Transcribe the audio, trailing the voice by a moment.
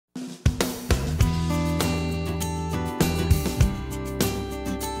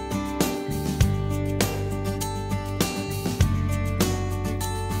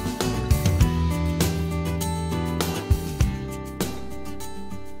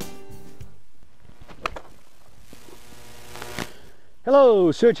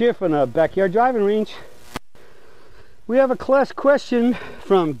Hello, Serge here from the Backyard Driving Range. We have a class question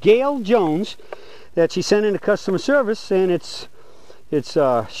from Gail Jones that she sent into customer service, and it's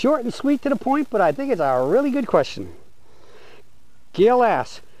short and sweet to the point, but I think it's a really good question. Gail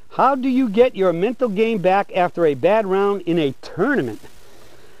asks, how do you get your mental game back after a bad round in a tournament?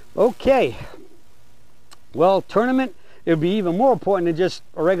 Okay, well, tournament, it would be even more important than just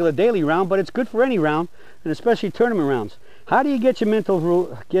a regular daily round, but it's good for any round, and especially tournament rounds. How do you get your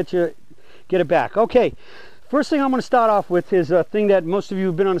mental get it back? Okay, first thing I'm going to start off with is a thing that most of you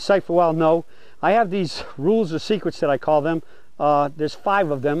who've been on the site for a while know. I have these rules or secrets that I call them. There's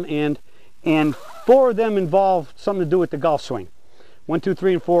 5 of them, and 4 of them involve something to do with the golf swing. 1, 2,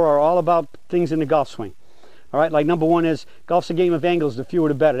 3, and 4 are all about things in the golf swing. All right, like number 1 is golf's a game of angles. The fewer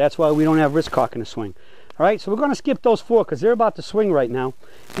the better. That's why we don't have wrist cock in the swing. All right, so we're going to skip those 4 because they're about to swing right now,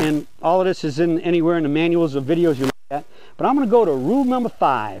 and all of this is anywhere in the manuals or videos you look at. But I'm going to go to rule number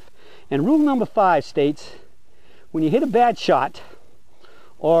 5, and rule number 5 states, when you hit a bad shot,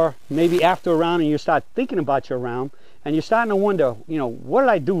 or maybe after a round and you start thinking about your round, and you're starting to wonder, what did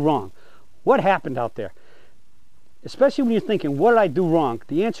I do wrong? What happened out there? Especially when you're thinking, what did I do wrong?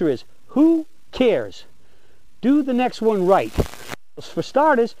 The answer is, who cares? Do the next one right. For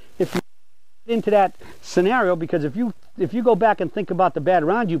starters, if you get into that scenario, because if you go back and think about the bad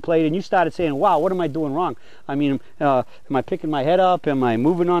round you played and you started saying, wow, what am I doing wrong? I mean, am I picking my head up? Am I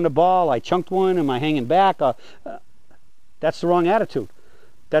moving on the ball? I chunked one? Am I hanging back? That's the wrong attitude.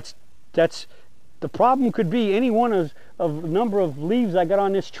 That's the problem. Could be any one of a number of leaves I got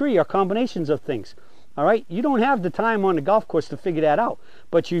on this tree, or combinations of things. All right, you don't have the time on the golf course to figure that out,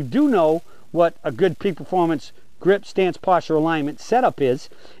 but you do know what a good peak performance grip, stance, posture, alignment setup is,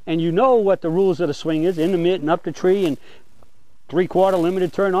 and you know what the rules of the swing is, in the mitt and up the tree and 3/4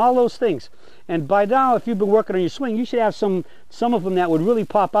 limited turn, all those things. And by now, if you've been working on your swing, you should have some of them that would really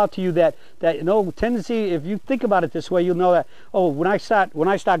pop out to you that tendency. If you think about it this way, you'll know that, oh, when I start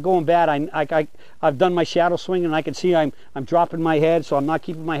going bad, I've done my shadow swing and I can see I'm dropping my head, so I'm not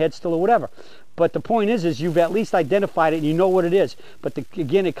keeping my head still or whatever. But the point is you've at least identified it and you know what it is. But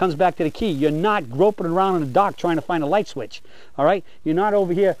again, it comes back to the key. You're not groping around in the dark trying to find a light switch. All right, you're not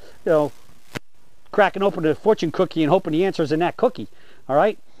over here, cracking open a fortune cookie and hoping the answer is in that cookie. All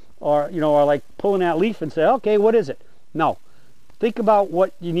right. Or like pulling that leaf and say, okay, what is it? No. Think about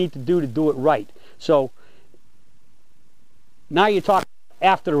what you need to do it right. So now you're talking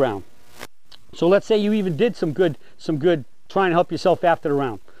after the round. So let's say you even did some good trying to help yourself after the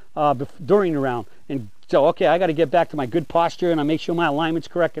round, during the round. And so, okay, I got to get back to my good posture and I make sure my alignment's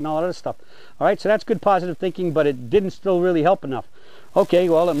correct and all that other stuff. All right, so that's good positive thinking, but it didn't still really help enough. Okay,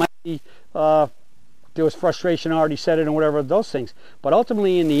 well, it might be there was frustration, I already said it, and whatever, those things. But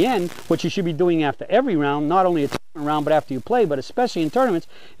ultimately, in the end, what you should be doing after every round, not only a tournament round, but after you play, but especially in tournaments,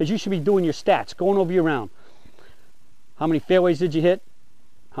 is you should be doing your stats, going over your round. How many fairways did you hit?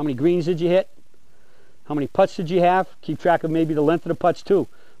 How many greens did you hit? How many putts did you have? Keep track of maybe the length of the putts too.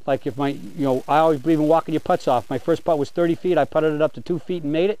 Like if I always believe in walking your putts off. My first putt was 30 feet. I putted it up to 2 feet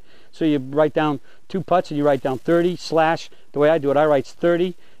and made it. So you write down 2 putts and you write down 30 / the way I do it, I write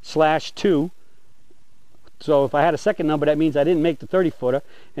 30/2. So if I had a second number, that means I didn't make the 30-footer.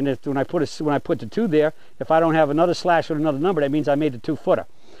 And when I put the 2 there, if I don't have another slash with another number, that means I made the 2-footer.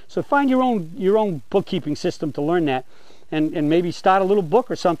 So find your own bookkeeping system to learn that, and maybe start a little book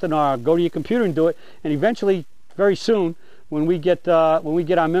or something, or go to your computer and do it. And eventually, very soon, when we get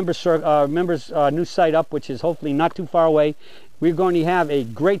our members new site up, which is hopefully not too far away, we're going to have a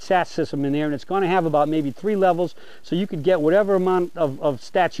great stats system in there, and it's going to have about maybe 3 levels, so you could get whatever amount of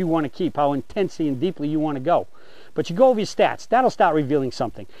stats you want to keep, how intensely and deeply you want to go. But you go over your stats. That'll start revealing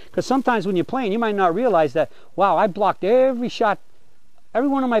something. Because sometimes when you're playing, you might not realize that, wow, I blocked every shot. Every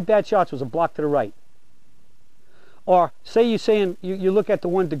one of my bad shots was a block to the right. Or say you look at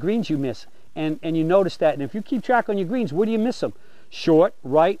the greens you miss, and you notice that. And if you keep track on your greens, where do you miss them? Short,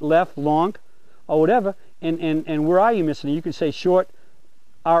 right, left, long, or whatever. And where are you missing it? You can say short,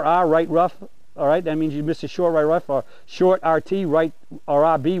 RR, right rough. All right, that means you missed a short right rough, or short RT, right, or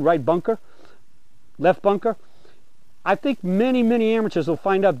RB, right bunker, left bunker. I think many amateurs will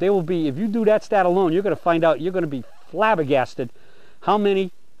find out, they will be, if you do that stat alone, you're going to find out, you're going to be flabbergasted how many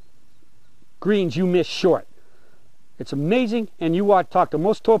greens you miss short. It's amazing. And you talk to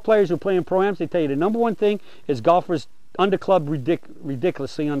most tour players who play in pro-ams, they tell you the number one thing is golfers under club,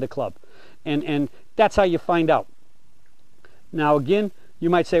 ridiculously under club. And that's how you find out. Now again, you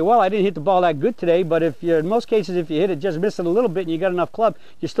might say, well, I didn't hit the ball that good today, but in most cases, if you hit it, just miss it a little bit and you got enough club,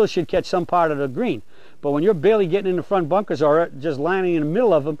 you still should catch some part of the green. But when you're barely getting in the front bunkers or just landing in the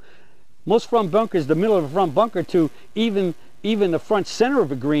middle of them, most front bunkers, the middle of the front bunker to even even the front center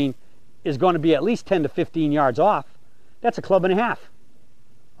of a green is going to be at least 10 to 15 yards off. That's a club and a half.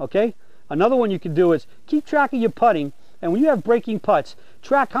 Okay? Another one you can do is keep track of your putting, and when you have breaking putts,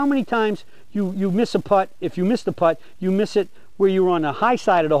 track how many times you miss a putt. If you miss the putt, you miss it where you're on the high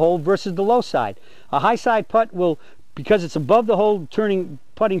side of the hole versus the low side. A high side putt will, because it's above the hole,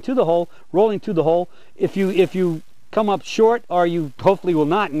 putting to the hole, rolling to the hole. If you come up short, or you hopefully will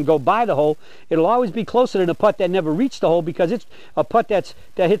not, and go by the hole, it'll always be closer than a putt that never reached the hole, because it's a putt that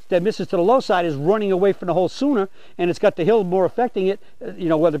misses to the low side is running away from the hole sooner, and it's got the hill more affecting it,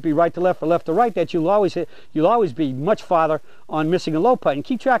 whether it be right to left or left to right, that you'll always be much farther on missing a low putt. And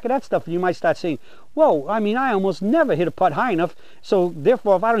keep track of that stuff, and you might start saying, whoa, I mean, I almost never hit a putt high enough, so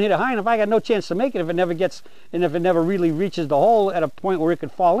therefore if I don't hit it high enough, I got no chance to make it if it never really reaches the hole at a point where it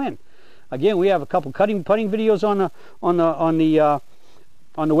could fall in. Again, we have a couple putting videos on the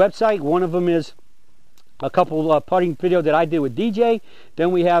website. One of them is a couple putting video that I did with DJ.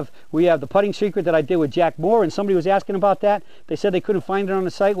 Then we have the putting secret that I did with Jack Moore, and somebody was asking about that. They said they couldn't find it on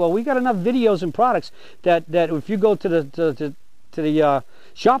the site. Well, we got enough videos and products that if you go to the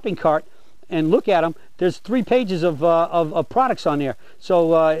shopping cart and look at them, there's 3 pages of products on there.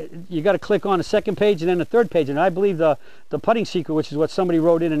 So you got to click on the second page and then the third page. And I believe the putting secret, which is what somebody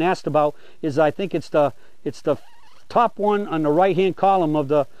wrote in and asked about, is I think it's the top one on the right hand column of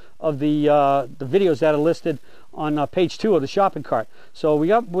the videos that are listed on page 2 of the shopping cart. So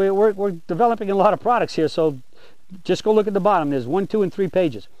we're developing a lot of products here. So just go look at the bottom. There's 1, 2, and 3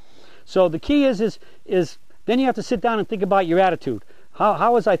 pages. So the key is then you have to sit down and think about your attitude.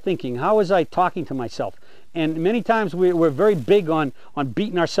 How was I thinking? How was I talking to myself? And many times we're very big on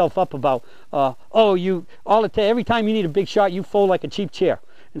beating ourselves up about, every time you need a big shot, you fold like a cheap chair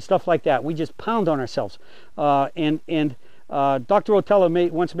and stuff like that. We just pound on ourselves. Dr. Rotella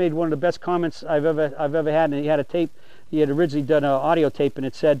once made one of the best comments I've ever had, and he had a tape. He had originally done an audio tape, and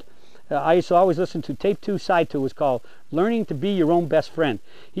it said, I used to always listen to tape 2, side 2. It was called Learning to Be Your Own Best Friend.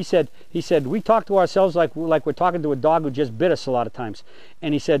 He said we talk to ourselves like we're talking to a dog who just bit us a lot of times.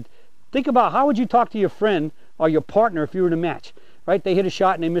 And he said, think about how would you talk to your friend or your partner if you were in a match, right? They hit a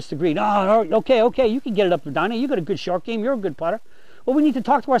shot and they missed the green. Oh, okay, you can get it up and down. You got a good short game. You're a good putter. Well, we need to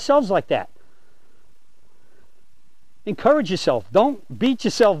talk to ourselves like that. Encourage yourself. Don't beat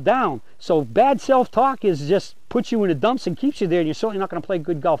yourself down. So bad self-talk is just puts you in the dumps and keeps you there, and you're certainly not going to play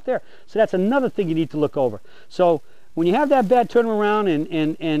good golf there. So that's another thing you need to look over. So when you have that bad turnaround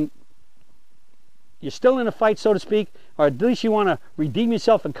and you're still in a fight, so to speak, or at least you want to redeem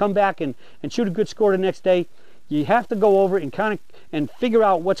yourself and come back and shoot a good score the next day, you have to go over it and figure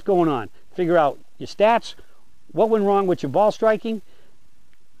out what's going on. Figure out your stats, what went wrong with your ball striking,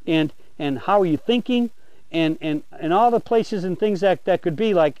 and how are you thinking, and all the places and things that could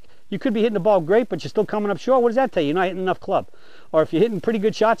be, like you could be hitting the ball great, but you're still coming up short. What does that tell you? You're not hitting enough club. Or if you're hitting pretty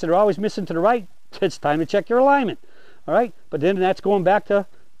good shots that are always missing to the right, it's time to check your alignment. All right? But then that's going back to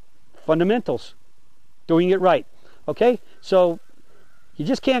fundamentals, doing it right. Okay? So you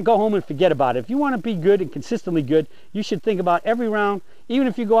just can't go home and forget about it. If you want to be good and consistently good, you should think about every round. Even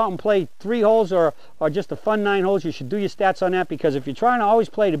if you go out and play 3 holes or just a fun 9 holes, you should do your stats on that, because if you're trying to always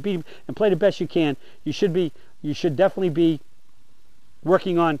play the best you can, you should definitely be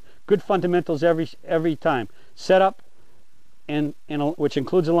working on good fundamentals every time. Setup, and which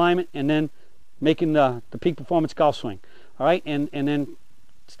includes alignment, and then making the peak performance golf swing. All right, and then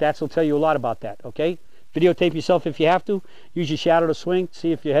stats will tell you a lot about that. Okay, videotape yourself if you have to. Use your shadow to swing.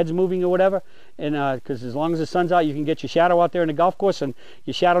 See if your head's moving or whatever. And because as long as the sun's out, you can get your shadow out there in the golf course, and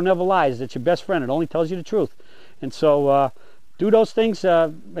your shadow never lies. It's your best friend. It only tells you the truth. And so do those things.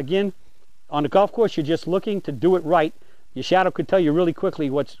 Again, on the golf course, you're just looking to do it right. Your shadow could tell you really quickly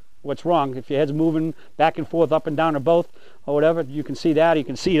what's wrong. If your head's moving back and forth, up and down, or both, or whatever, you can see that. You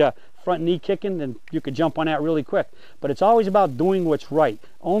can see the front knee kicking, and you could jump on that really quick. But it's always about doing what's right.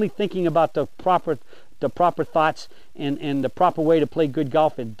 Only thinking about the proper thoughts and the proper way to play good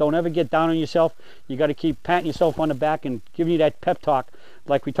golf. And don't ever get down on yourself. You got to keep patting yourself on the back and giving you that pep talk,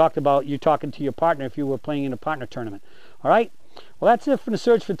 like we talked about you talking to your partner if you were playing in a partner tournament. All right? Well, that's it for the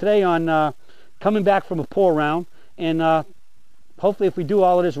search for today on coming back from a poor round. And hopefully if we do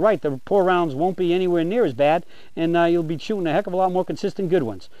all of this right, the poor rounds won't be anywhere near as bad, and you'll be shooting a heck of a lot more consistent good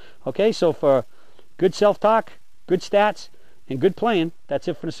ones. Okay, so for good self-talk, good stats, and good playing, that's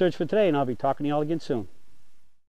it for the search for today, and I'll be talking to you all again soon.